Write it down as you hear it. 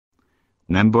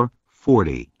Number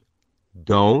 40.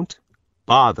 Don't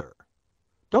bother.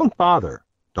 Don't bother.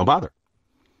 Don't bother.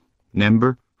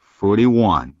 Number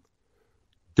 41.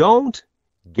 Don't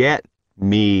get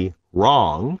me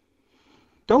wrong.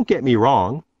 Don't get me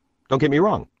wrong. Don't get me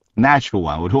wrong. Natural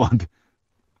one would want.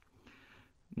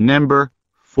 Number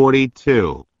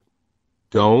 42.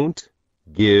 Don't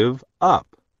give up.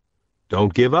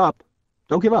 Don't give up.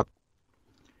 Don't give up.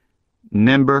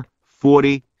 Number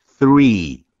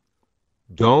 43.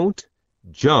 Don't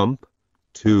jump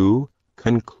to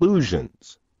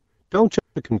conclusions. Don't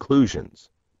jump to conclusions.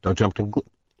 Don't jump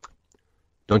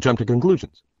to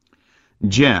conclusions.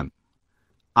 Jim,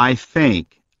 I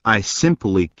think I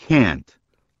simply can't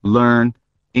learn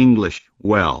English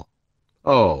well.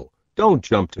 Oh, don't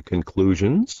jump to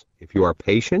conclusions. If you are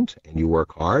patient and you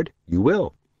work hard, you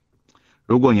will.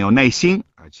 如果你有耐心，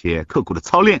而且刻苦的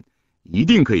操练，一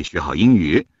定可以学好英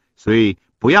语。所以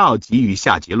不要急于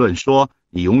下结论说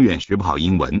你永远学不好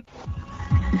英文。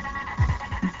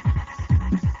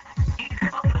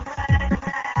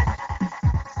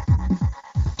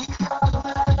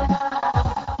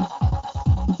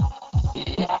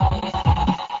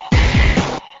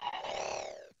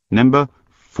Number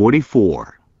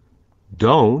 44.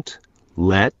 Don't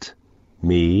let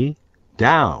me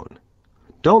down.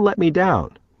 Don't let me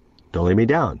down. Don't let me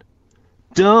down.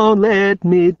 Don't let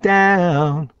me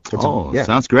down.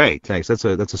 Sounds great. Thanks. That's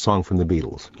a song from the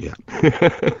Beatles. Yeah.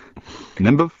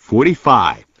 Number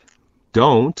 45.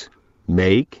 Don't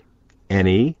make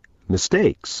any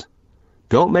mistakes.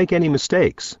 Don't make any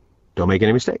mistakes. Don't make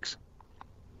any mistakes.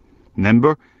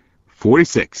 Number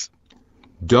 46.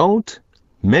 Don't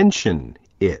mention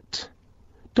it.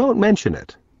 Don't mention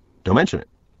it. Don't mention it.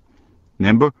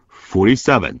 Number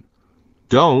 47.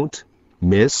 Don't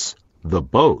miss the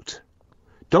boat.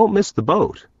 Don't miss the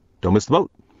boat. Don't miss the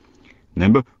boat.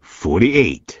 Number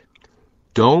 48.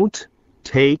 Don't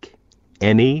take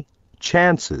any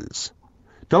chances.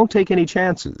 Don't take any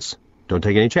chances. Don't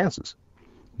take any chances.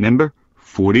 Number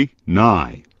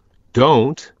 49.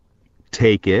 Don't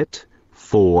take it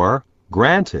for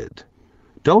granted.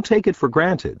 Don't take it for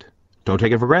granted. Don't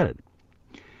take it for granted.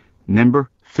 Number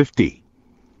 50.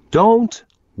 Don't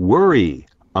worry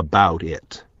about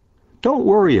it. Don't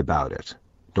worry about it.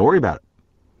 Don't worry about it.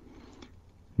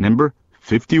 Number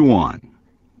 51.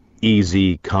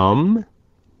 Easy come,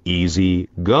 easy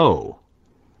go.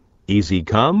 Easy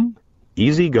come,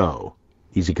 easy go.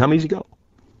 Easy come, easy go.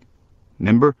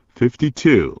 Number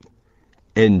 52.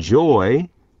 Enjoy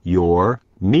your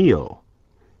meal.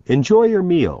 Enjoy your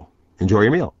meal. Enjoy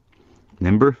your meal.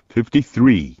 Number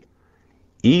 53.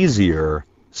 Easier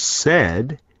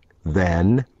said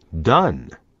than done.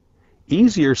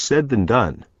 Easier said than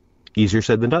done. Easier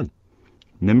said than done.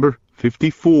 Number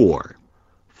 54.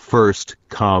 First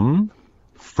come,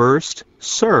 first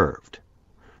served.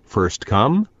 First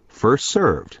come, first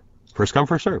served. First come,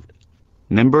 first served.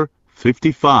 Number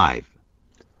 55.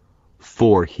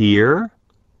 For here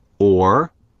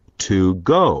or to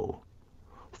go.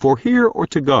 For here or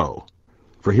to go.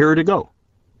 For here or to go.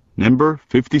 Number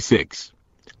 56.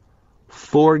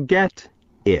 Forget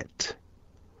it.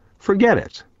 Forget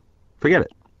it. Forget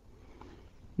it.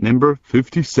 Number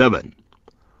 57.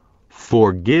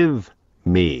 Forgive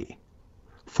me.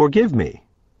 Forgive me.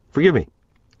 Forgive me.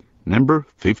 Number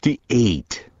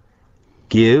 58.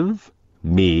 Give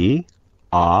me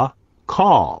a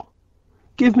call.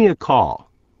 Give me a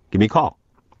call. Give me a call.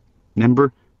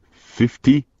 Number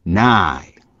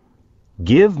 59.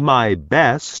 Give my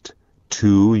best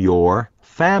to your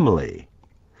family.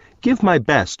 Give my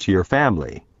best to your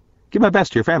family. Give my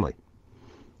best to your family.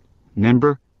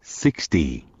 Number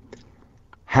 60.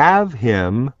 Have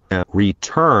him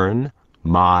return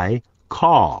my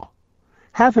call.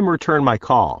 Have him return my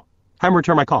call. Have him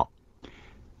return my call.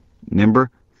 Number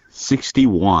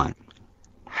 61.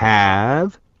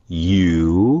 Have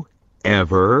you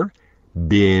ever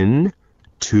been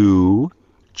to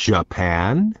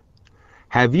Japan?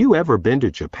 Have you ever been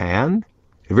to Japan?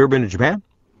 Have you ever been to Japan?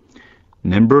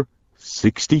 Number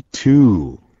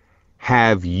 62.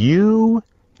 Have you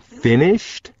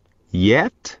finished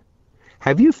yet?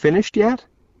 Have you finished yet?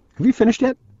 Have you finished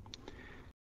yet?